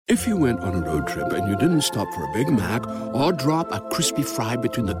If you went on a road trip and you didn't stop for a Big Mac or drop a crispy fry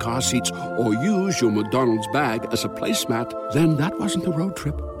between the car seats or use your McDonald's bag as a placemat, then that wasn't a road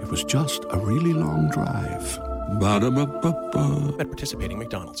trip. It was just a really long drive. Ba-da-ba-ba-ba. At participating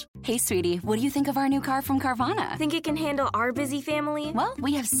McDonald's. Hey, sweetie, what do you think of our new car from Carvana? Think it can handle our busy family? Well,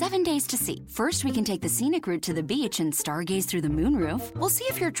 we have 7 days to see. First, we can take the scenic route to the beach and stargaze through the moonroof. We'll see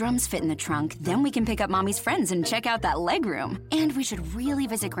if your drums fit in the trunk. Then we can pick up Mommy's friends and check out that legroom. And we should really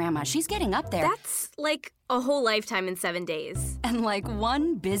visit Grandma. She's getting up there. That's like a whole lifetime in 7 days. And like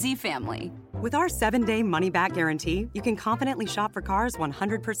one busy family. With our 7-day money-back guarantee, you can confidently shop for cars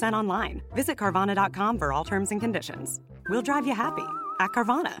 100% online. Visit Carvana.com for all terms and conditions. We'll drive you happy at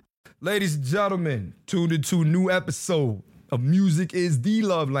Carvana. Ladies and gentlemen, tuned into a new episode of Music is the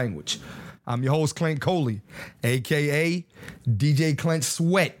Love Language. I'm your host, Clint Coley, a.k.a. DJ Clint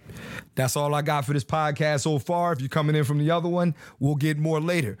Sweat. That's all I got for this podcast so far. If you're coming in from the other one, we'll get more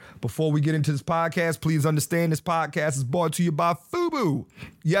later. Before we get into this podcast, please understand this podcast is brought to you by FUBU.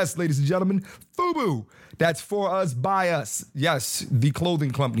 Yes, ladies and gentlemen, FUBU. That's for us, by us. Yes, the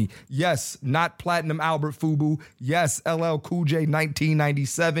clothing company. Yes, not Platinum Albert FUBU. Yes, LL Cool J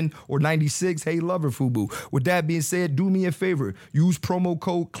 1997 or 96. Hey, lover FUBU. With that being said, do me a favor. Use promo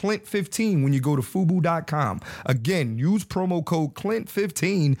code CLINT15 when you go to FUBU.com. Again, use promo code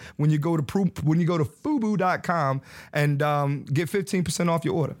CLINT15 when you go to FUBU.com and get 15% off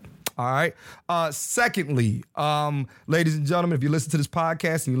your order. All right. Secondly, ladies and gentlemen, if you listen to this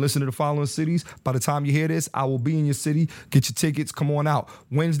podcast and you listen to the following cities, by the time you hear this, I will be in your city. Get your tickets. Come on out.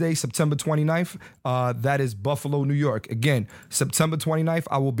 Wednesday, September 29th, that is Buffalo, New York. Again, September 29th,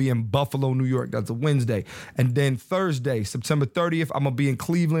 I will be in Buffalo, New York. That's a Wednesday. And then Thursday, September 30th, I'm going to be in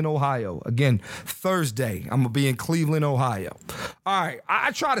Cleveland, Ohio. Again, Thursday, I'm going to be in Cleveland, Ohio. All right.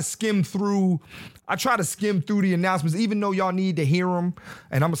 I try to skim through the announcements, even though y'all need to hear them.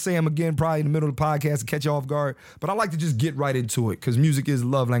 And I'm going to say them again probably in the middle of the podcast to catch you off guard. But I like to just get right into it because music is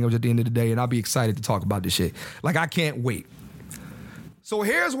love language at the end of the day, and I'll be excited to talk about this shit. Like, I can't wait. So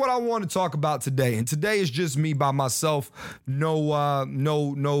here's what I want to talk about today. And today is just me by myself. No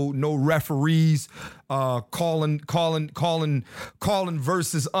referees calling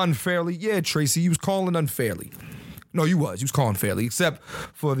verses unfairly. Yeah, Tracy, you was calling unfairly. No, you was calling fairly, except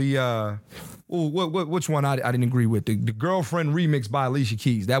for the which one I didn't agree with. The Girlfriend remix by Alicia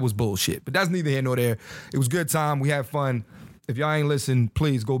Keys. That was bullshit. But that's neither here nor there. It was a good time. We had fun. If y'all ain't listened,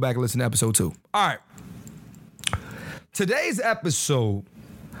 please go back and listen to episode 2. All right. Today's episode,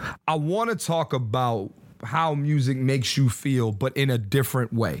 I want to talk about how music makes you feel, but in a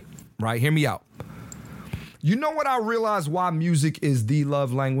different way. Right? Hear me out. You know what I realized why music is the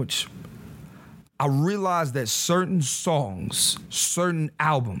love language? I realized that certain songs, certain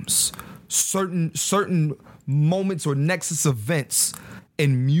albums, certain moments or nexus events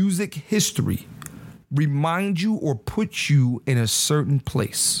in music history remind you or put you in a certain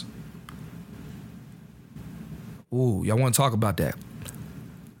place. Ooh, y'all want to talk about that?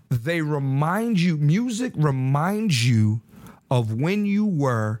 Music reminds you of when you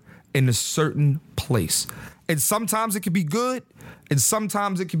were in a certain place. And sometimes it can be good, and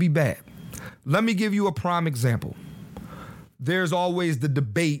sometimes it can be bad. Let me give you a prime example. There's always the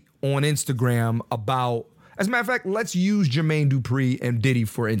debate on Instagram about, as a matter of fact, let's use Jermaine Dupri and Diddy,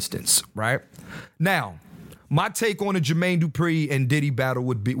 for instance, right? Now, my take on a Jermaine Dupri and Diddy battle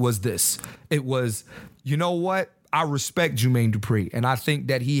was this. It was, you know what? I respect Jermaine Dupri, and I think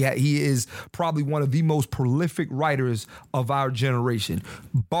that he is probably one of the most prolific writers of our generation.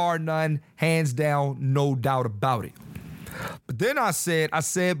 Bar none, hands down, no doubt about it. But then I said,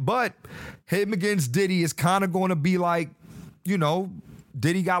 but him against Diddy is kind of going to be like, you know,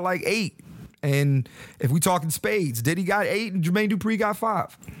 Diddy got like 8. And if we talking spades, Diddy got 8 and Jermaine Dupri got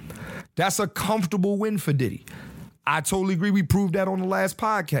 5. That's a comfortable win for Diddy. I totally agree. We proved that on the last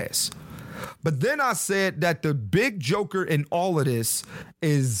podcast. But then I said that the big joker in all of this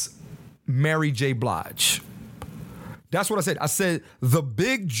is Mary J. Blige. That's what I said. I said the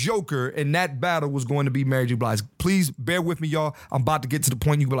big joker in that battle was going to be Mary J. Blige. Please bear with me, y'all. I'm about to get to the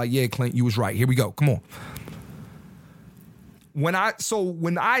point you can be like, yeah, Clint, you was right. Here we go. Come on. When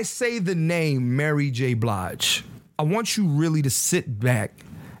I say the name Mary J. Blige, I want you really to sit back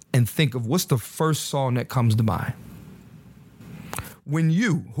and think of what's the first song that comes to mind. When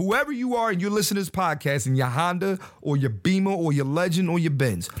you, whoever you are, and you're listening to this podcast in your Honda or your Beamer or your Legend or your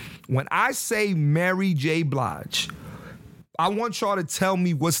Benz, when I say Mary J. Blige, I want y'all to tell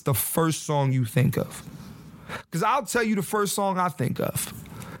me what's the first song you think of. Because I'll tell you the first song I think of.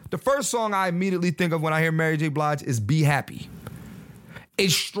 The first song I immediately think of when I hear Mary J. Blige is Be Happy. It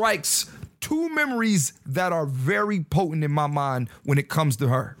strikes two memories that are very potent in my mind when it comes to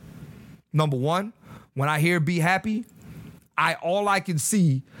her. Number one, when I hear Be Happy, all I can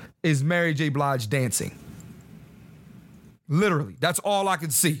see is Mary J. Blige dancing. Literally, that's all I can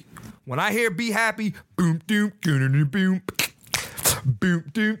see. When I hear Be Happy, boom, doom, boom, boom,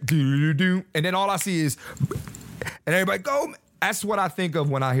 doom, doom, and then all I see is, and everybody go. That's what I think of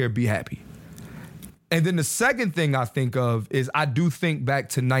when I hear Be Happy. And then the second thing I think of is I do think back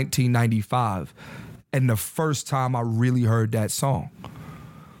to 1995 and the first time I really heard that song.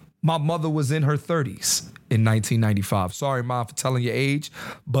 My mother was in her 30s in 1995. Sorry, Mom, for telling your age,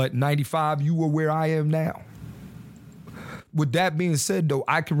 but 95, you were where I am now. With that being said, though,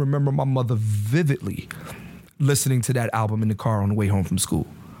 I can remember my mother vividly listening to that album in the car on the way home from school.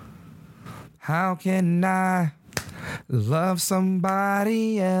 How can I love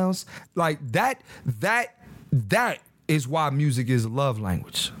somebody else? Like that is why music is a love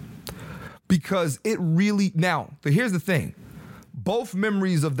language. Because it really, now, here's the thing. Both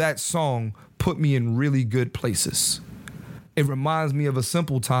memories of that song put me in really good places. It reminds me of a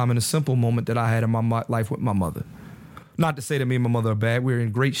simple time and a simple moment that I had in my life with my mother. Not to say that me and my mother are bad, we're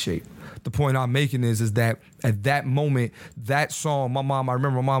in great shape. The point I'm making is that at that moment, that song, I remember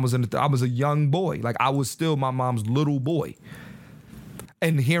my mom was I was a young boy. Like I was still my mom's little boy.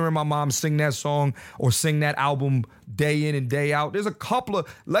 And hearing my mom sing that song or sing that album day in and day out, there's a couple of,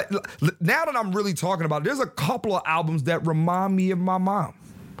 now that I'm really talking about it, there's a couple of albums that remind me of my mom.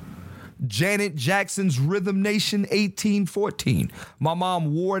 Janet Jackson's Rhythm Nation 1814. My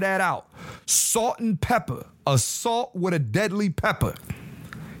mom wore that out. Salt and Pepper, Assault with a Deadly Pepper.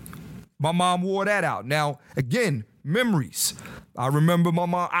 My mom wore that out. Now, again, memories. I remember my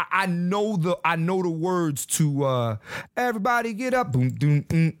mom. I know the words to Everybody Get Up. Boom, doom,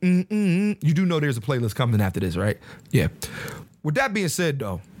 You do know there's a playlist coming after this, right? Yeah. With that being said,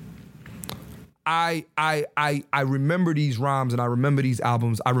 though, I remember these rhymes and I remember these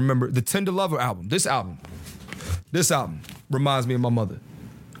albums. I remember the Tender Lover album. This album reminds me of my mother.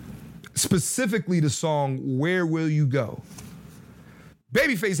 Specifically the song Where Will You Go?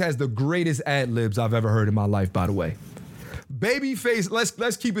 Babyface has the greatest ad-libs I've ever heard in my life, by the way. Babyface,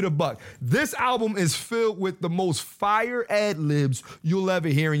 let's keep it a buck. This album is filled with the most fire ad-libs you'll ever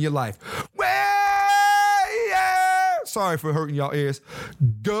hear in your life. Sorry for hurting y'all ears.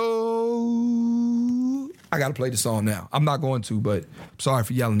 Go. I gotta play the song now. I'm not going to, but I'm sorry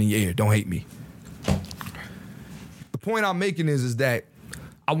for yelling in your ear. Don't hate me. The point I'm making is that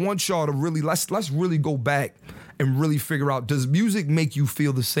I want y'all to really, let's really go back and really figure out, does music make you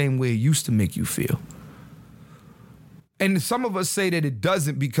feel the same way it used to make you feel? And some of us say that it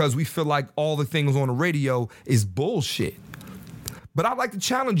doesn't because we feel like all the things on the radio is bullshit. But I'd like to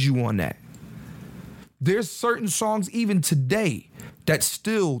challenge you on that. There's certain songs even today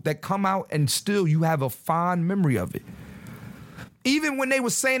that come out and still you have a fond memory of it. Even when they were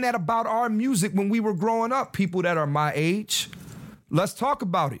saying that about our music when we were growing up, people that are my age, let's talk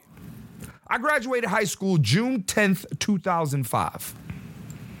about it. I graduated high school June 10th, 2005.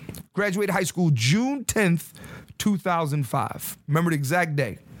 Graduated high school June 10th, 2005. Remember the exact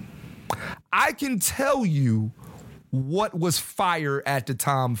day. I can tell you what was fire at the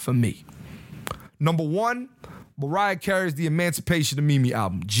time for me. Number one, Mariah Carey's The Emancipation of Mimi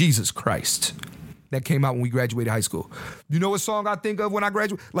album, Jesus Christ. That came out when we graduated high school. You know what song I think of when I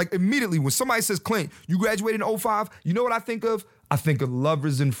graduate? Like immediately when somebody says, Clint, you graduated in 05, you know what I think of? I think of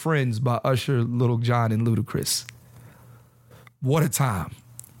Lovers and Friends by Usher, Lil Jon, and Ludacris. What a time.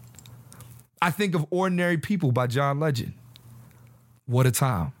 I think of Ordinary People by John Legend. What a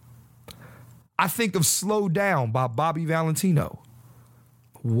time. I think of Slow Down by Bobby Valentino.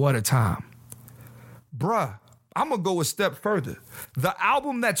 What a time. Bruh, I'm going to go a step further. The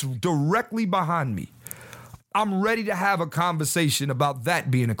album that's directly behind me, I'm ready to have a conversation about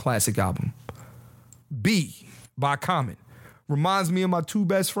that being a classic album. B by Common. Reminds me of my two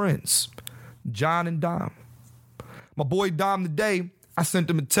best friends, John and Dom. My boy Dom today, I sent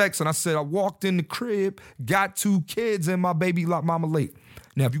him a text and I said, I walked in the crib, got 2 kids and my baby mama late.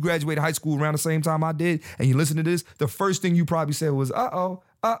 Now, if you graduated high school around the same time I did and you listen to this, the first thing you probably said was, uh-oh.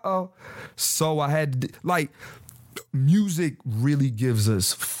 So I had to, music really gives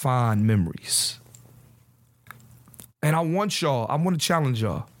us fond memories. And I want to challenge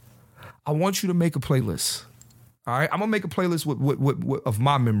y'all. I want you to make a playlist. All right? I'm going to make a playlist with of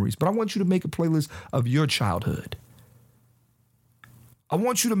my memories, but I want you to make a playlist of your childhood. I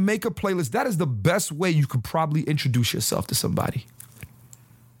want you to make a playlist. That is the best way you could probably introduce yourself to somebody.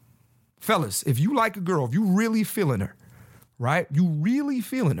 Fellas, if you like a girl, if you really feeling her, right? You really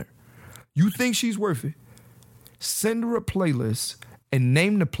feeling her. You think she's worth it. Send her a playlist and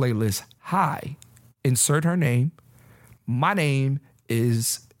name the playlist hi, insert her name. My name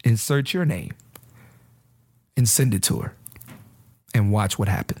is insert your name. And send it to her. And watch what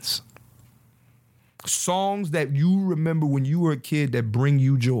happens. Songs that you remember when you were a kid that bring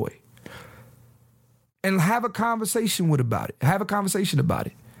you joy. And have a conversation about it. Have a conversation about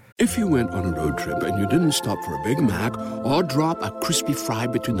it. If you went on a road trip and you didn't stop for a Big Mac or drop a crispy fry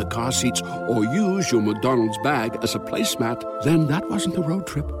between the car seats or use your McDonald's bag as a placemat, then that wasn't a road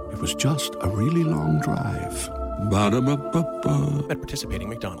trip. It was just a really long drive. Ba-da-ba-ba-ba. At participating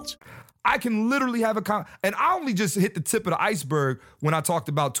McDonald's. I can literally have and I only just hit the tip of the iceberg when I talked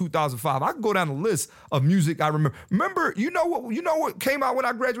about 2005. I can go down the list of music I remember. Remember, you know what came out when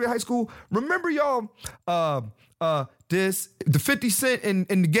I graduated high school? Remember y'all, the 50 Cent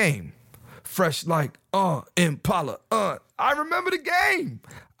in the Game. Fresh like, Impala, I remember the Game.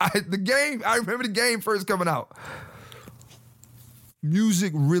 I remember the Game first coming out.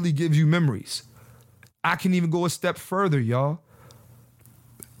 Music really gives you memories. I can even go a step further, y'all.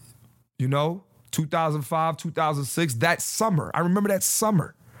 2005, 2006, that summer. I remember that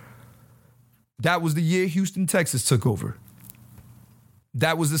summer. That was the year Houston, Texas took over.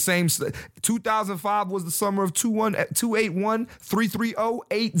 That was the same. 2005 was the summer of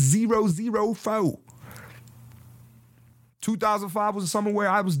 281-330-8004. 2005 was the summer where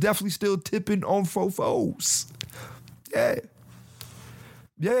I was definitely still tipping on fofos.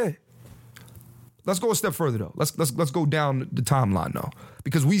 Yeah. Let's go a step further though. Let's go down the timeline though.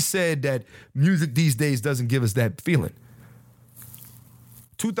 Because we said that music these days doesn't give us that feeling.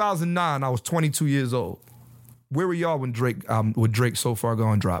 2009, I was 22 years old. Where were y'all when Drake So Far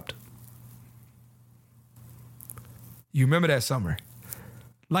Gone dropped? You remember that summer?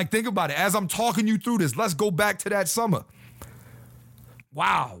 Like, think about it. As I'm talking you through this, let's go back to that summer.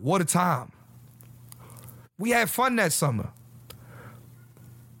 Wow, what a time. We had fun that summer.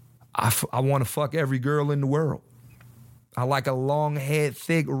 I want to fuck every girl in the world. I like a long head,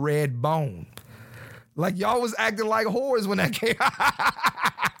 thick red bone. Like y'all was acting like whores when that came out.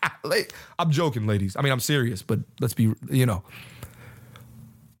 I'm joking, ladies. I mean, I'm serious, but let's be,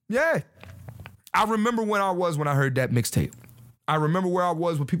 Yeah. I remember when I was when I heard that mixtape. I remember where I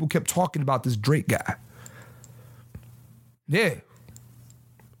was when people kept talking about this Drake guy. Yeah.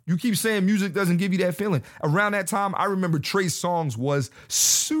 You keep saying music doesn't give you that feeling. Around that time, I remember Trey Songz was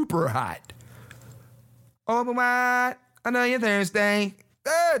super hot. Oh my, I know you're Thursday.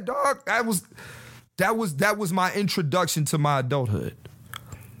 Yeah, dog. That was my introduction to my adulthood.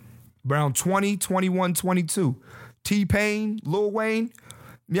 Around 20, 21, 22. T-Pain, Lil Wayne.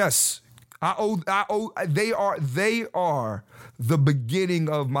 Yes. They are the beginning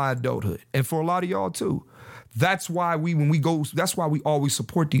of my adulthood. And for a lot of y'all too. That's why we always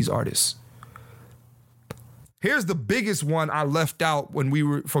support these artists. Here's the biggest one I left out when we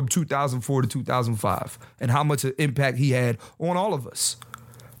were from 2004 to 2005 and how much an impact he had on all of us.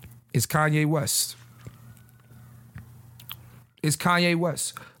 It's Kanye West. It's Kanye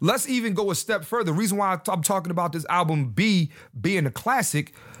West. Let's even go a step further. The reason why I'm talking about this album being a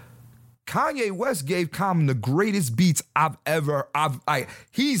classic, Kanye West gave Common the greatest beats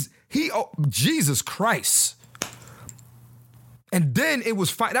Jesus Christ. And then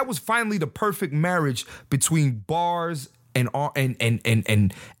that was finally the perfect marriage between bars and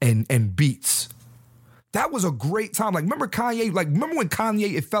beats. That was a great time. Remember when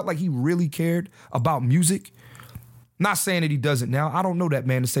Kanye, it felt like he really cared about music? Not saying that he doesn't now. I don't know that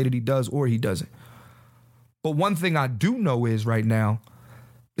man to say that he does or he doesn't. But one thing I do know is right now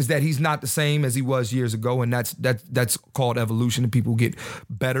is that he's not the same as he was years ago, and that's called evolution, and people get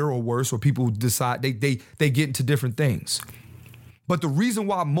better or worse, or people decide they get into different things. But the reason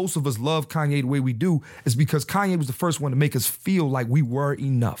why most of us love Kanye the way we do is because Kanye was the first one to make us feel like we were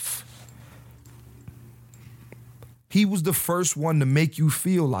enough. He was the first one to make you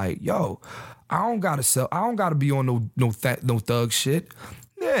feel like, yo, I don't gotta be on no thug shit.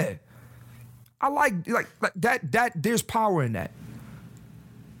 Yeah. I like that there's power in that.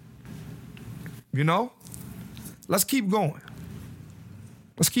 Let's keep going.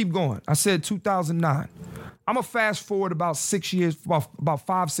 I said 2009. I'm going to fast forward about 6 years, about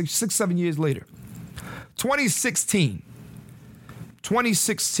 5, 6, 7 years later. 2016,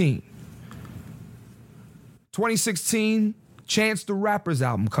 Chance the Rapper's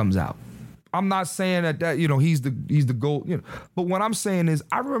album comes out. I'm not saying that he's the GOAT, but what I'm saying is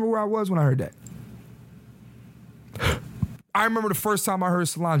I remember where I was when I heard that. I remember the first time I heard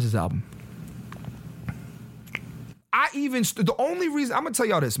Solange's album. The only reason, I'm going to tell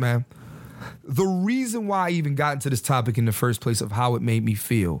y'all this, man. The reason why I even got into this topic in the first place of how it made me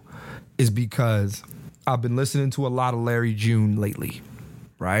feel is because I've been listening to a lot of Larry June lately,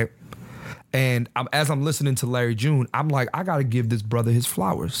 right? And as I'm listening to Larry June, I'm like, I got to give this brother his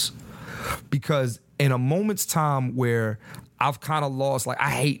flowers. Because in a moment's time where I've kind of lost, like, I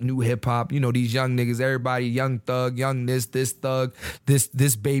hate new hip hop. You know, these young niggas, everybody, young thug, young this thug,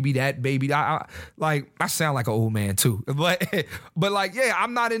 this baby, that baby. I sound like an old man too. But like, yeah,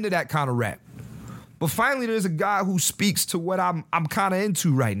 I'm not into that kind of rap. But finally, there's a guy who speaks to what I'm kind of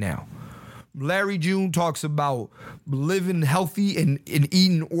into right now. Larry June talks about living healthy and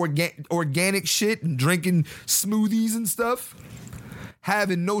eating organic shit and drinking smoothies and stuff.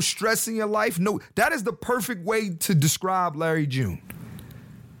 Having no stress in your life. That is the perfect way to describe Larry June.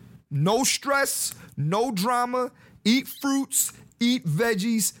 No stress, no drama, eat fruits, eat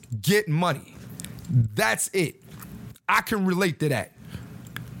veggies, get money. That's it. I can relate to that.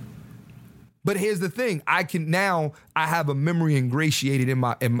 But here's the thing, I have a memory ingratiated in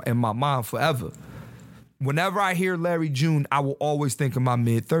my mind forever. Whenever I hear Larry June, I will always think of my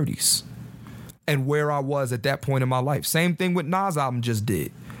mid-30s and where I was at that point in my life. Same thing with Nas' album just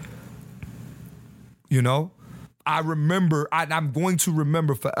did. You know? I remember, I'm going to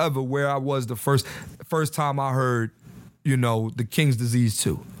remember forever where I was the first time I heard, you know, The King's Disease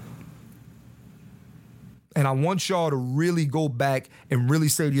 2. And I want y'all to really go back and really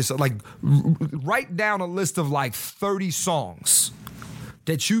say to yourself, like, write down a list of like 30 songs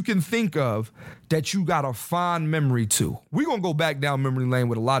that you can think of that you got a fond memory to. We're going to go back down memory lane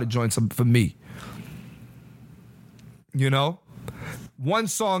with a lot of joints for me. You know? One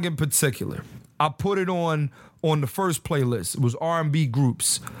song in particular, I put it on the first playlist. It was R&B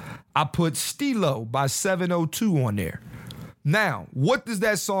groups. I put Stilo by 702 on there. Now, what does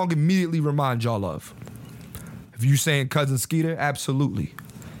that song immediately remind y'all of? If you saying Cousin Skeeter, absolutely.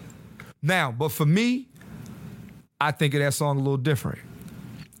 Now, but for me, I think of that song a little different.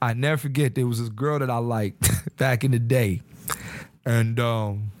 I never forget there was this girl that I liked back in the day. And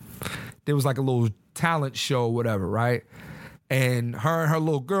there was like a little talent show or whatever, right? And her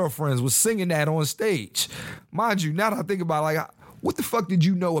little girlfriends was singing that on stage. Mind you, now that I think about it, like, what the fuck did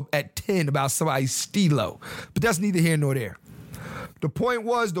you know at 10 about somebody's Stilo? But that's neither here nor there. The point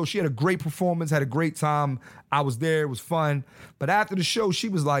was, though, she had a great performance, had a great time. I was there, it was fun. But after the show, she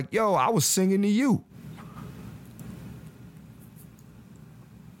was like, yo, I was singing to you.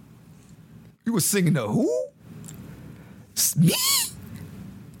 You was singing to who? Me?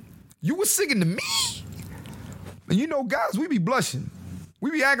 You was singing to me? And you know, guys, we be blushing. We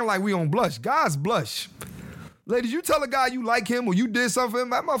be acting like we don't blush. Guys blush. Ladies, you tell a guy you like him or you did something for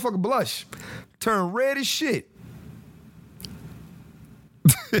him, that motherfucker blush. Turn red as shit.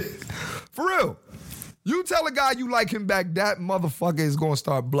 For real. You tell a guy you like him back, that motherfucker is gonna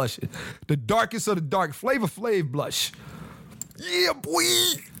start blushing. The darkest of the dark. Flavor Flav blush. Yeah, boy.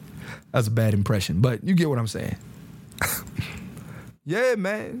 That's a bad impression, but you get what I'm saying. Yeah,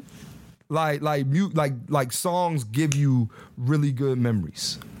 man. Like songs give you really good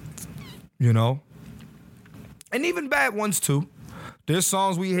memories. You know? And even bad ones too. There's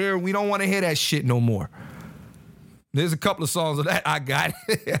songs we hear, we don't want to hear that shit no more. There's a couple of songs of that I got.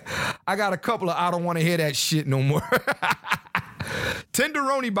 I got a couple of I don't want to hear that shit no more.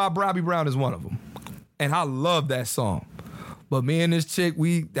 Tenderoni by Bobby Brown is one of them. And I love that song. But me and this chick,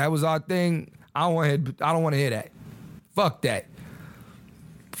 that was our thing. I don't want to hear that. Fuck that.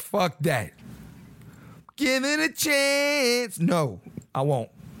 Fuck that. Give it a chance. No, I won't.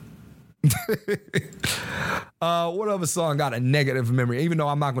 What other song got a negative memory? Even though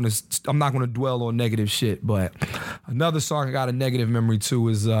I'm not gonna dwell on negative shit, but another song I got a negative memory to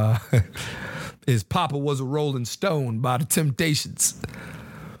is Papa Was a Rolling Stone by The Temptations.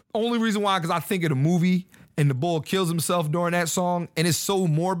 Only reason why, because I think of the movie and the bull kills himself during that song, and it's so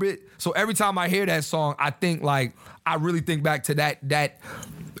morbid. So every time I hear that song, I really think back to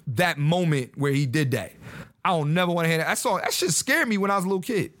that moment where he did that. I don't never want to hear that song. That shit scared me when I was a little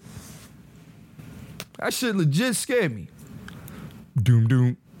kid. That shit legit scared me. Doom,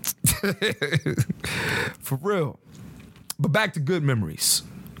 doom. For real. But back to good memories.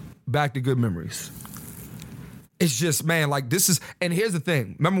 It's just, man, like this is, and here's the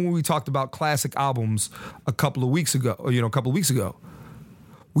thing. Remember when we talked about classic albums a couple of weeks ago?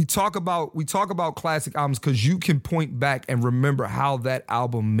 We talk about classic albums because you can point back and remember how that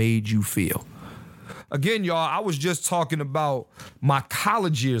album made you feel. Again, y'all, I was just talking about my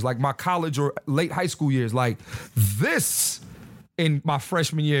college years, like my college or late high school years, like this in my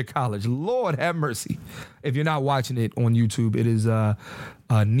freshman year of college. Lord have mercy. If you're not watching it on YouTube, it is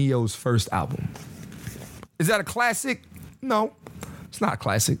Neo's first album. Is that a classic? No, it's not a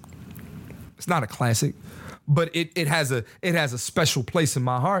classic. It's not a classic, but it has a special place in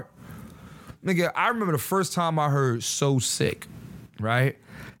my heart. Nigga, I remember the first time I heard So Sick, right?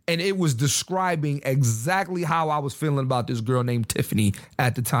 And it was describing exactly how I was feeling about this girl named Tiffany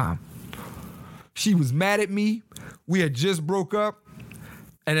at the time. She was mad at me. We had just broke up.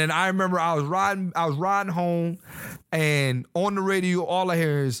 And then I remember I was riding home, and on the radio, all I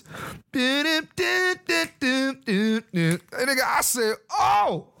hear is, and nigga, I said,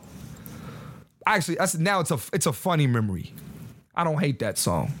 oh. Actually, now it's a funny memory. I don't hate that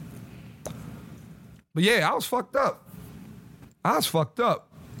song. But yeah, I was fucked up.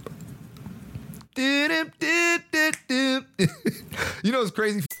 You know what's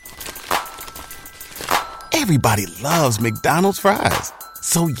crazy? Everybody loves McDonald's fries.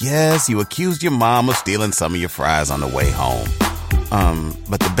 So yes, you accused your mom of stealing some of your fries on the way home.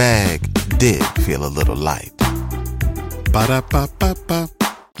 But the bag did feel a little light. Ba-da-ba-ba-ba.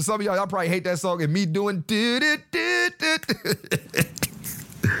 For some of y'all probably hate that song and me doing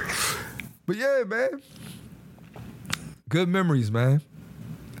But yeah, man. Good memories, man.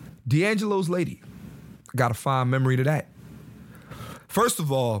 D'Angelo's Lady. I got a fond memory to that. First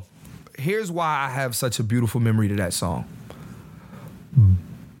of all, here's why I have such a beautiful memory to that song.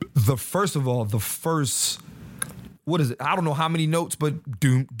 The first, what is it? I don't know how many notes, but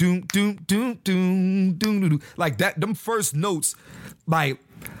doom, doom, doom, doom, doom, doom, doom. Like that, them first notes, like,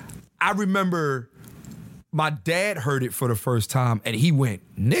 I remember my dad heard it for the first time and he went,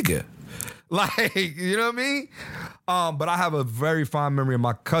 nigga. Like, you know what I mean? But I have a very fond memory of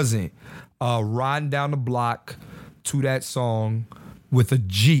my cousin riding down the block to that song with a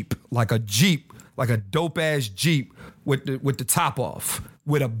Jeep, like a dope-ass Jeep with the top off,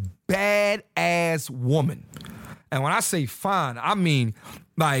 with a bad-ass woman. And when I say fine, I mean,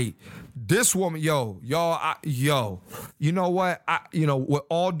 like, this woman, you know what? With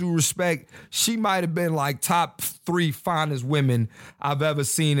all due respect, she might have been like top 3 finest women I've ever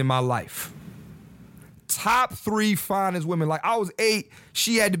seen in my life. Top 3 finest women. Like, I was 8,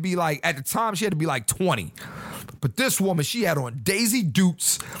 she had to be like, at the time, she had to be like 20. But this woman, she had on Daisy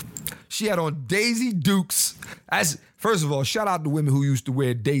Dukes. First of all, shout out to women who used to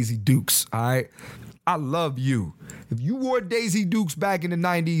wear Daisy Dukes, all right? I love you. If you wore Daisy Dukes back in the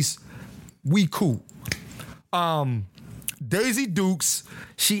 90s, we cool. Daisy Dukes,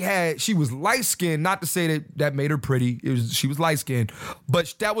 she was light-skinned, not to say that made her pretty. She was light-skinned,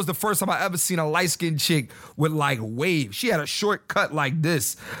 but that was the first time I ever seen a light-skinned chick with like waves. She had a short cut like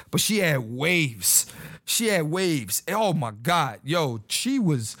this, but she had waves. Oh my God. Yo, she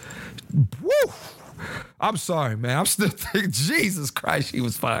was, woo. I'm sorry, man. I'm still thinking, Jesus Christ, she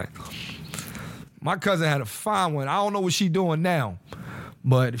was fine. My cousin had a fine one. I don't know what she doing now.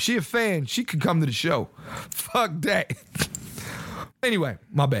 But if she a fan, she could come to the show. Fuck that. Anyway,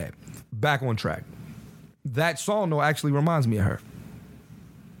 my bad. Back on track. That song, though, actually reminds me of her.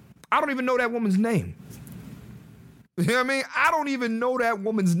 I don't even know that woman's name. You know what I mean? I don't even know that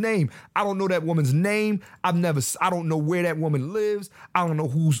woman's name. I don't know that woman's name. I don't know where that woman lives. I don't know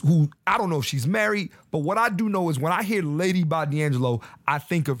who. I don't know if she's married. But what I do know is when I hear Lady by D'Angelo, I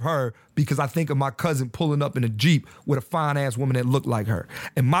think of her because I think of my cousin pulling up in a Jeep with a fine ass woman that looked like her.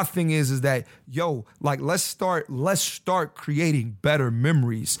 And my thing is that, let's start creating better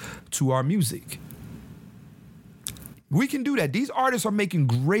memories to our music. We can do that. These artists are making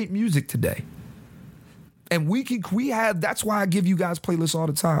great music today. And that's why I give you guys playlists all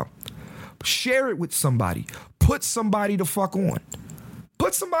the time. Share it with somebody. Put somebody the fuck on.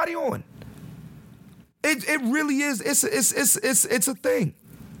 Put somebody on. It really is. It's a thing.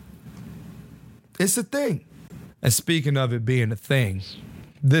 It's a thing. And speaking of it being a thing,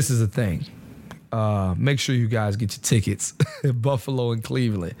 this is a thing. Make sure you guys get your tickets in Buffalo and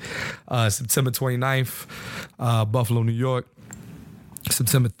Cleveland. September 29th, Buffalo, New York.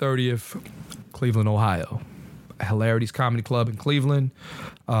 September 30th, Cleveland, Ohio. Hilarities Comedy Club in Cleveland.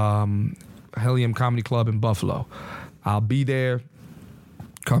 Helium Comedy Club in Buffalo. I'll be there.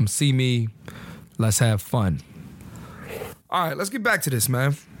 Come see me. Let's have fun. All right, let's get back to this,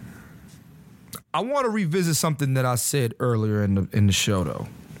 man. I want to revisit something that I said earlier in the show, though.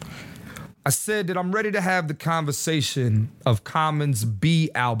 I said that I'm ready to have the conversation of Common's B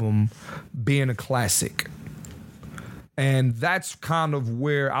album being a classic. And that's kind of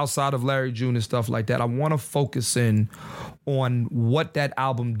where, outside of Larry June and stuff like that, I want to focus in on what that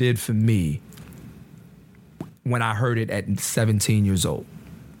album did for me when I heard it at 17 years old.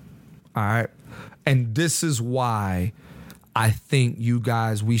 All right? And this is why I think you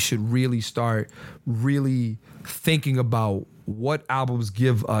guys, we should really start really thinking about what albums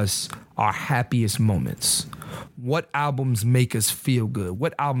give us our happiest moments. What albums make us feel good?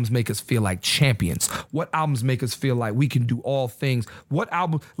 What albums make us feel like champions? What albums make us feel like we can do all things? What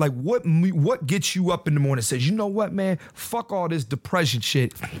album, like what gets you up in the morning and says, you know what, man, fuck all this depression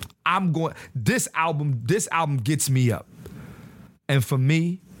shit. This album gets me up. And for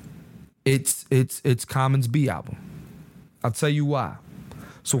me, it's Common's B album. I'll tell you why.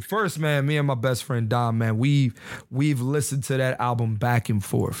 So first, man, me and my best friend Dom, man, we've listened to that album back and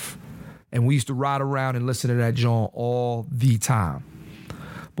forth. And we used to ride around and listen to that joint all the time.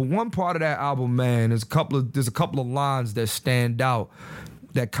 But one part of that album, man, there's a couple of lines that stand out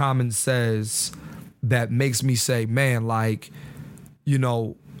that Common says that makes me say, man, like, you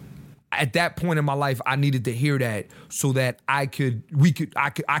know, at that point in my life, I needed to hear that so that I could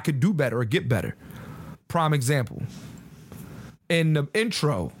do better or get better. Prime example. In the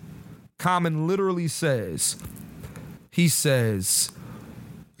intro, Common literally says, he says,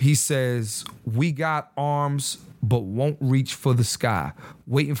 we got arms but won't reach for the sky.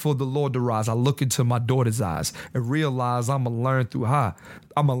 Waiting for the Lord to rise. I look into my daughter's eyes and realize I'm going to learn through her.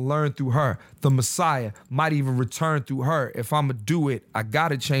 I'm going to learn through her. The Messiah might even return through her. If I'm going to do it, I got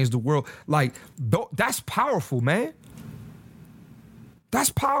to change the world. Like, that's powerful, man. That's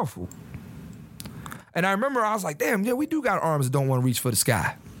powerful. And I remember I was like, damn, yeah, we do got arms that don't want to reach for the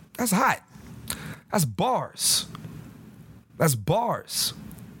sky. That's hot. That's bars. That's bars.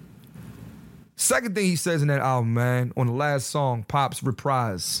 Second thing he says in that album, man, on the last song, Pop's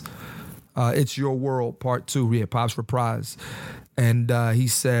Reprise, It's Your World, Part 2, yeah, Pop's Reprise. And he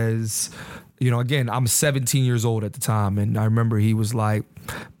says, you know, again, I'm 17 years old at the time, and I remember he was like,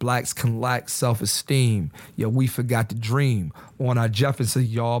 blacks can lack self-esteem. Yeah, we forgot to dream. On our Jefferson,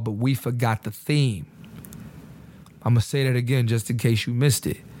 y'all, but we forgot the theme. I'm going to say that again just in case you missed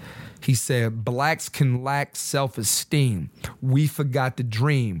it. He said, blacks can lack self-esteem. We forgot to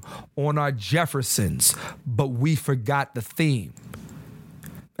dream on our Jeffersons, but we forgot the theme.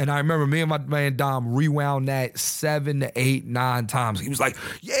 And I remember me and my man Dom rewound that 7 to 8, 9 times. He was like,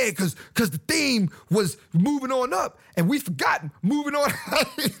 yeah, because the theme was moving on up and we forgot moving on.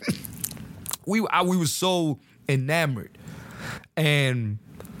 we were so enamored. And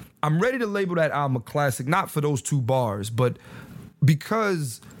I'm ready to label that album a classic, not for those 2 bars, but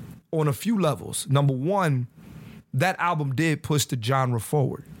because on a few levels. Number one, that album did push the genre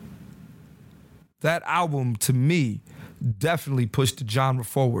forward. That album, to me, definitely pushed the genre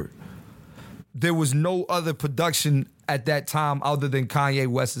forward. There was no other production at that time other than Kanye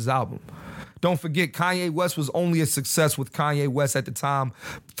West's album. Don't forget, Kanye West was only a success with Kanye West at the time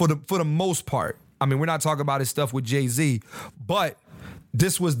for the most part. I mean, we're not talking about his stuff with Jay-Z, but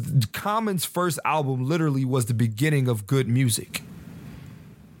this was Common's first album, literally was the beginning of good music.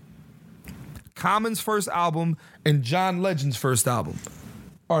 Common's first album and John Legend's first album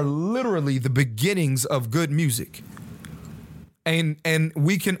are literally the beginnings of good music. And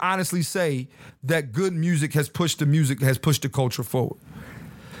we can honestly say that good music has pushed the culture forward.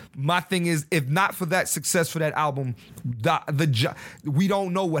 My thing is, if not for that success for that album, we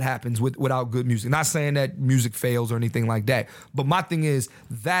don't know what happens without good music. Not saying that music fails or anything like that, but my thing is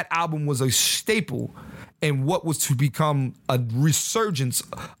that album was a staple in what was to become a resurgence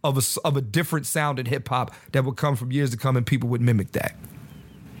of a different sound in hip hop that would come from years to come, and people would mimic that.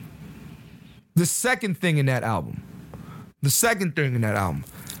 The second thing in that album,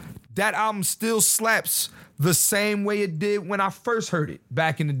 that album still slaps the same way it did when I first heard it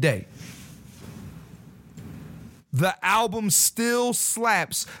back in the day. The album still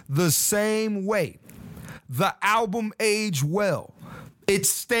slaps the same way. The album aged well. It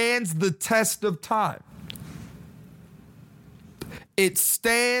stands the test of time. It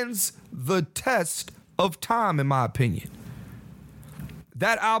stands the test of time, in my opinion.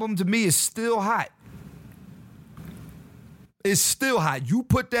 That album to me is still hot. It's still hot. You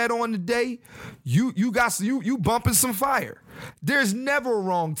put that on today, you bumping some fire. There's never a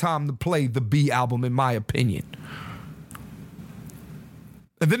wrong time to play the B album, in my opinion.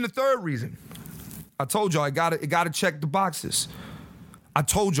 And then the third reason, I told y'all, it gotta check the boxes. I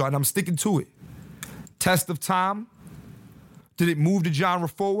told y'all, and I'm sticking to it. Test of time. Did it move the genre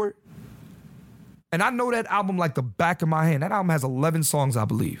forward? And I know that album like the back of my hand. That album has 11 songs, I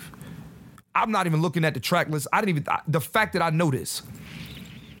believe. I'm not even looking at the track list. The fact that I know this.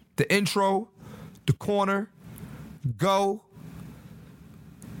 The intro, the corner, go.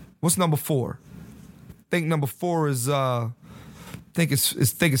 What's number 4? I think number 4 is, I think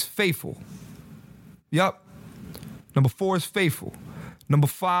it's Faithful. Yep. Number 4 is Faithful. Number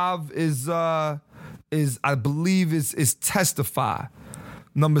 5 is I believe is Testify.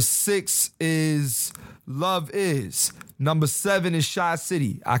 Number 6 is Love Is. Number 7 is Shy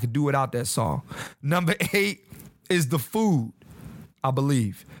City. I could do without that song. Number 8 is The Food, I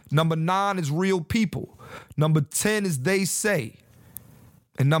believe. Number 9 is Real People. Number 10 is They Say.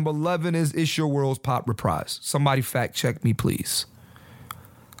 And number 11 is It's Your World's Pop Reprise. Somebody fact check me, please.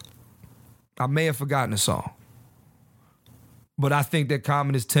 I may have forgotten a song. But I think that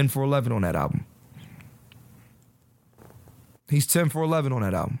Common is 10 for 11 on that album. He's 10 for 11 on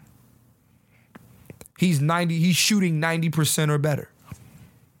that album. He's shooting 90% or better.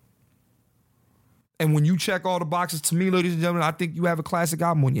 And when you check all the boxes, to me, ladies and gentlemen, I think you have a classic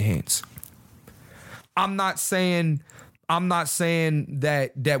album on your hands. I'm not saying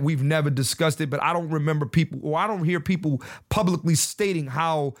that we've never discussed it, but I don't remember people, or I don't hear people publicly stating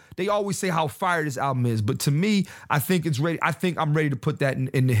how, they always say how fire this album is. But to me, I think it's ready. I think I'm ready to put that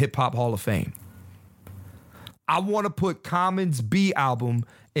in the Hip Hop Hall of Fame. I want to put Common's B album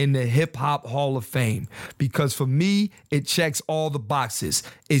in the Hip Hop Hall of Fame because for me, it checks all the boxes.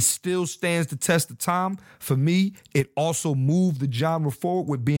 It still stands the test of time. For me, it also moved the genre forward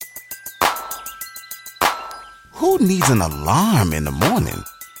with being... Who needs an alarm in the morning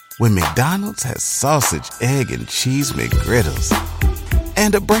when McDonald's has sausage, egg, and cheese McGriddles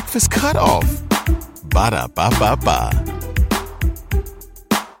and a breakfast cutoff? Ba-da-ba-ba-ba.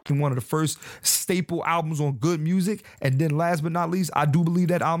 One of the first staple albums on good music. And then last but not least, I do believe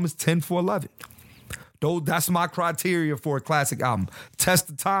that album is 10 for 11. Though that's my criteria for a classic album. Test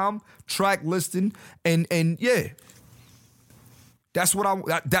of time, track listing, and yeah. That's what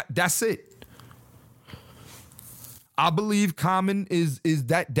that's it. I believe Common is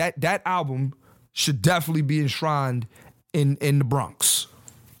that album should definitely be enshrined in the Bronx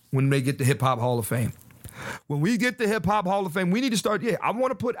when they get the Hip Hop Hall of Fame. When we get the Hip Hop Hall of Fame, we need to start, I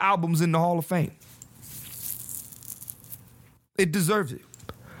want to put albums in the Hall of Fame. It deserves it.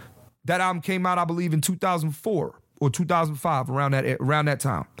 That album came out, I believe, in 2004 or 2005, around that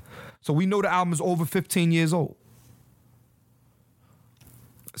time. So we know the album is over 15 years old.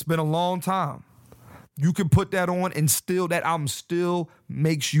 It's been a long time. You can put that on and still, that album still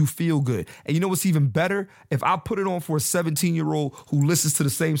makes you feel good. And you know what's even better? If I put it on for a 17-year-old who listens to the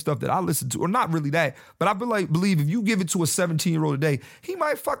same stuff that I listen to, or not really that, but I believe if you give it to a 17-year-old today, he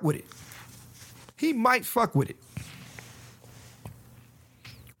might fuck with it. He might fuck with it.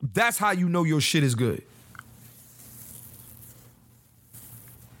 That's how you know your shit is good.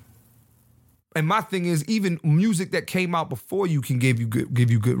 And my thing is, even music that came out before you can give you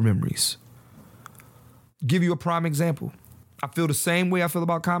good memories. Give you a prime example. I feel the same way I feel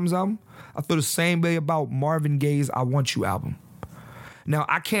about Common's album. I feel the same way about Marvin Gaye's I Want You album. Now,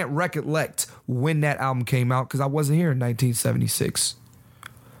 I can't recollect when that album came out because I wasn't here in 1976.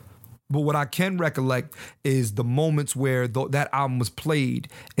 But what I can recollect is the moments where that album was played,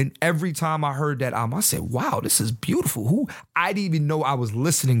 and every time I heard that album, I said, wow, this is beautiful. I didn't even know I was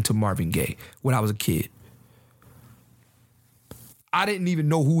listening to Marvin Gaye when I was a kid. I didn't even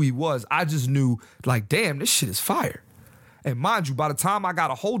know who he was. I just knew, like, damn, this shit is fire. And mind you, by the time I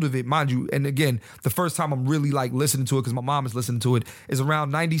got a hold of it, mind you, and again, the first time I'm really, like, listening to it, because my mom is listening to it, is around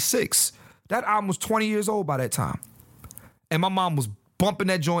 96. That album was 20 years old by that time. And my mom was bumping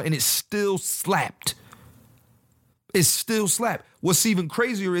that joint, and it still slapped. It still slapped. What's even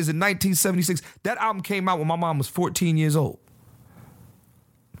crazier is in 1976, that album came out when my mom was 14 years old.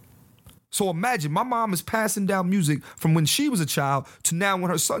 So imagine, my mom is passing down music from when she was a child to now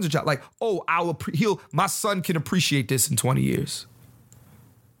when her son's a child. Like, oh, my son can appreciate this in 20 years.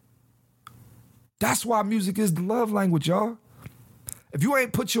 That's why music is the love language, y'all. If you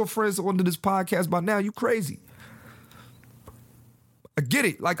ain't put your friends onto this podcast by now, you crazy. I get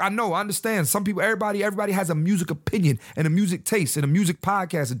it. Like, I know, I understand. Some people, everybody has a music opinion and a music taste and a music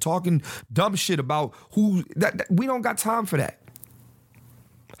podcast and talking dumb shit about we don't got time for that.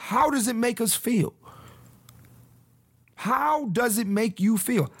 How does it make us feel? How does it make you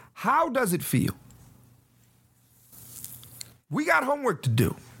feel? How does it feel? We got homework to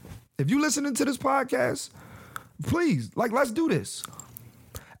do. If you listening to this podcast, please, let's do this.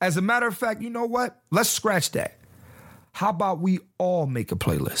 As a matter of fact, you know what? Let's scratch that. How about we all make a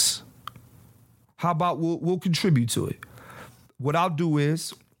playlist? How about we'll contribute to it? What I'll do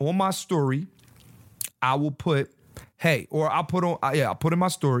is, on my story, I will put, I'll put in my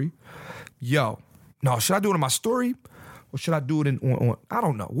story, should I do it in my story? Or should I do it on I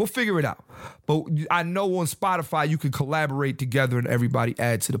don't know. We'll figure it out. But I know on Spotify you can collaborate together and everybody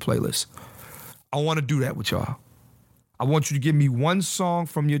add to the playlist. I want to do that with y'all. I want you to give me one song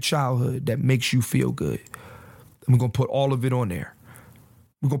from your childhood that makes you feel good. And we're going to put all of it on there.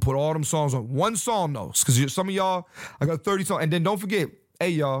 We're going to put all them songs on. One song, though. Because some of y'all, I got 30 songs. And then don't forget, hey,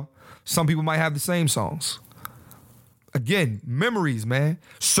 y'all, some people might have the same songs. Again, memories, man.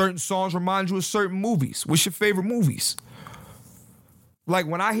 Certain songs remind you of certain movies. What's your favorite movies? Like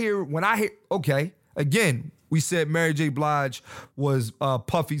when I hear, okay, again, we said Mary J. Blige was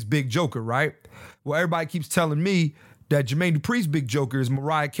Puffy's big joker, right? Well, everybody keeps telling me that Jermaine Dupri's big joker is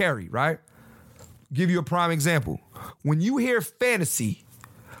Mariah Carey, right? Give you a prime example. When you hear Fantasy,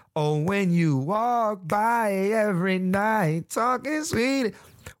 oh, when you walk by every night, talking sweet,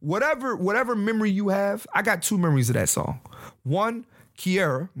 whatever memory you have, I got 2 memories of that song. One,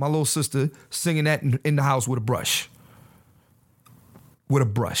 Kiara, my little sister, singing that in the house with a brush. With a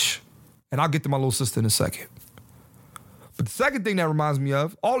brush. And I'll get to my little sister in a second. But the second thing that reminds me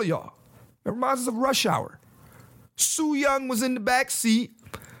of, all of y'all, it reminds us of Rush Hour. Sue Young was in the back seat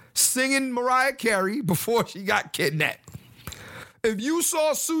singing Mariah Carey before she got kidnapped. If you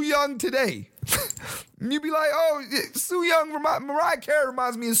saw Sue Young today, you'd be like, oh, Sue Young, Mariah Carey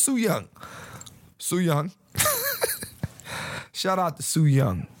reminds me of Sue Young. Sue Young. Shout out to Sue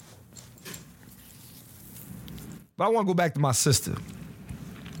Young. But I want to go back to my sister.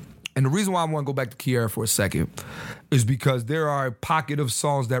 And the reason why I want to go back to Kiara for a second is because there are a pocket of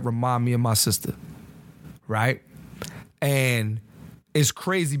songs that remind me of my sister, right? And it's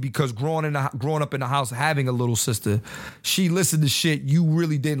crazy because growing up in the house, having a little sister, she listened to shit you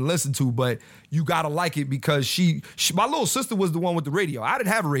really didn't listen to, but you gotta like it because she my little sister was the one with the radio. I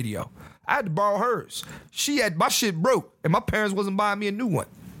didn't have a radio. I had to borrow hers. My shit broke, and my parents wasn't buying me a new one.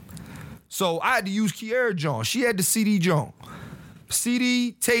 So I had to use Kiara John. She had the CD John.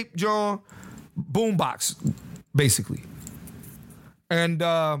 CD, tape John, boombox, basically. And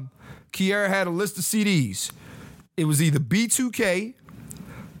Kiara had a list of CDs. It was either B2K,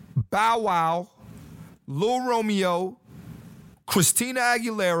 Bow Wow, Lil Romeo, Christina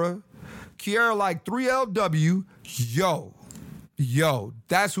Aguilera, Kiara like 3LW. Yo,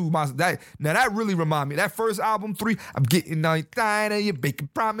 that's who now that really remind me. That first album, 3, I'm getting on your thigh, you're making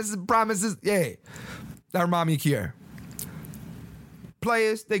promises. Yeah, that remind me of Kiara.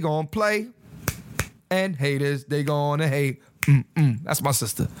 Players, they gon' play, and haters, they gonna hate. That's my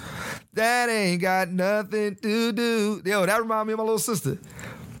sister. That ain't got nothing to do. Yo, that remind me of my little sister.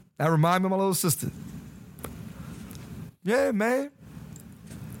 Yeah, man.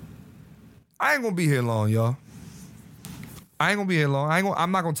 I ain't gonna be here long, y'all.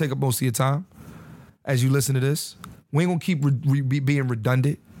 I'm not gonna take up most of your time as you listen to this. We ain't gonna keep being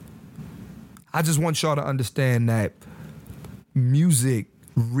redundant. I just want y'all to understand that music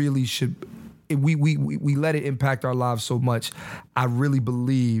really should, we let it impact our lives so much. I really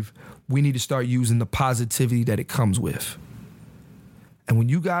believe we need to start using the positivity that it comes with. And when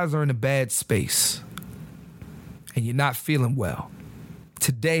you guys are in a bad space and you're not feeling well,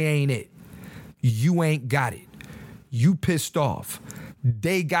 today ain't it. You ain't got it. You pissed off.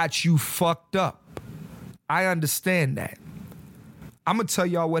 They got you fucked up. I understand that. I'm gonna tell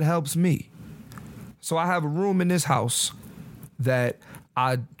y'all what helps me. So I have a room in this house that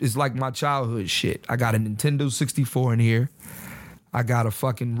is like my childhood shit. I got a Nintendo 64 in here. I got a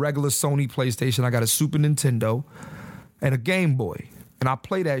fucking regular Sony PlayStation. I got a Super Nintendo and a Game Boy. And I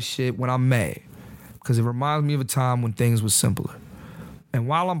play that shit when I'm mad because it reminds me of a time when things were simpler. And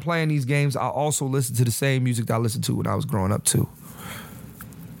while I'm playing these games, I also listen to the same music that I listened to when I was growing up too.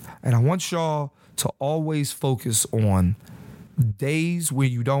 And I want y'all to always focus on days where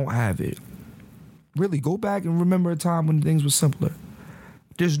you don't have it. Really, go back and remember a time when things were simpler.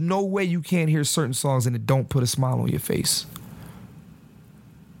 There's no way you can't hear certain songs and it don't put a smile on your face.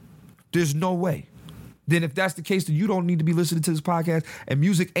 There's no way. Then if that's the case, then you don't need to be listening to this podcast, and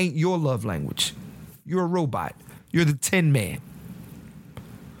music ain't your love language. You're a robot. You're the Tin Man.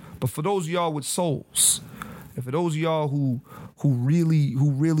 But for those of y'all with souls, and for those of y'all who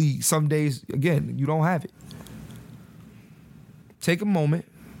really some days, again, you don't have it, take a moment,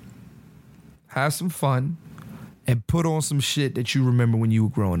 have some fun, and put on some shit that you remember when you were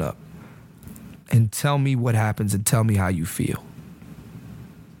growing up. And tell me what happens and tell me how you feel.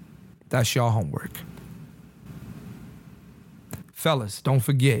 That's y'all homework. Fellas, don't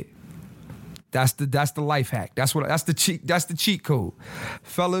forget. That's the life hack. That's the cheat code.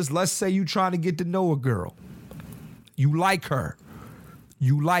 Fellas, let's say you trying to get to know a girl. You like her.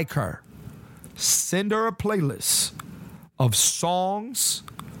 Send her a playlist of songs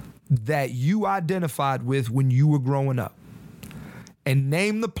that you identified with when you were growing up. And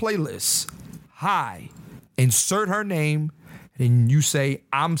name the playlist. Hi. Insert her name. And you say,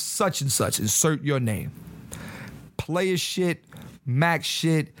 I'm such and such. Insert your name. Play a shit. Max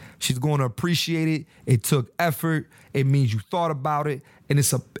shit. She's going to appreciate it. It took effort. It means you thought about it. And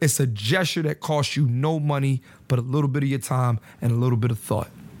it's a gesture that costs you no money, but a little bit of your time and a little bit of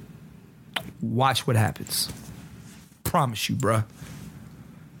thought. Watch what happens. promise you, bruh.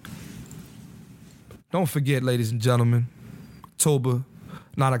 Don't forget, ladies and gentlemen, September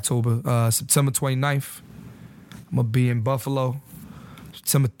 29th, I'm going to be in Buffalo.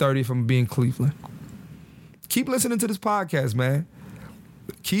 September 30th, I'm going to be in Cleveland. Keep listening to this podcast, man.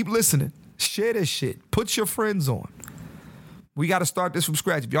 Keep listening. Share this shit. Put your friends on. We got to start this from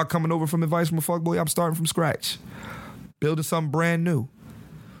scratch. If y'all coming over from Advice from a Fuckboy, I'm starting from scratch. Building something brand new.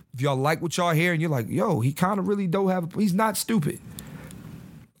 If y'all like what y'all hear and you're like, yo, he kind of really don't he's not stupid.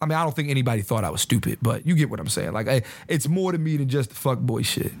 I mean, I don't think anybody thought I was stupid, but you get what I'm saying. Like, it's more to me than just the fuckboy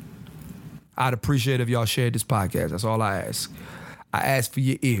shit. I'd appreciate if y'all shared this podcast. That's all I ask. I ask for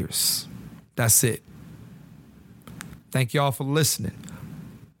your ears. That's it. Thank y'all for listening.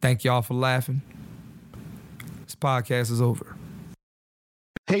 Thank y'all for laughing. This podcast is over.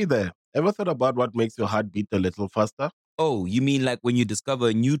 Hey there. Ever thought about what makes your heart beat a little faster? Oh, you mean like when you discover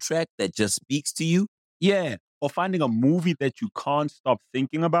a new track that just speaks to you? Yeah, or finding a movie that you can't stop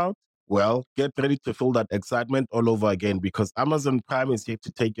thinking about? Well, get ready to feel that excitement all over again because Amazon Prime is here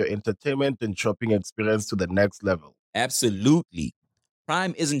to take your entertainment and shopping experience to the next level. Absolutely.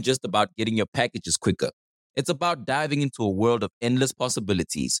 Prime isn't just about getting your packages quicker. It's about diving into a world of endless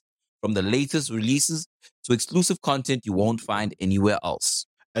possibilities, from the latest releases to exclusive content you won't find anywhere else.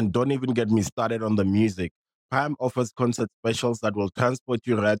 And don't even get me started on the music. Prime offers concert specials that will transport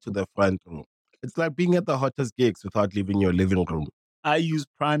you right to the front row. It's like being at the hottest gigs without leaving your living room. I use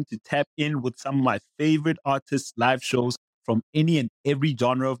Prime to tap in with some of my favorite artists' live shows from any and every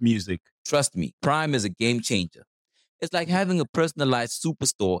genre of music. Trust me, Prime is a game changer. It's like having a personalized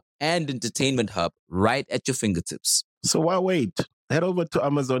superstore and entertainment hub right at your fingertips. So why wait? Head over to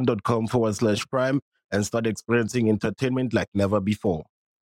amazon.com/Prime and start experiencing entertainment like never before.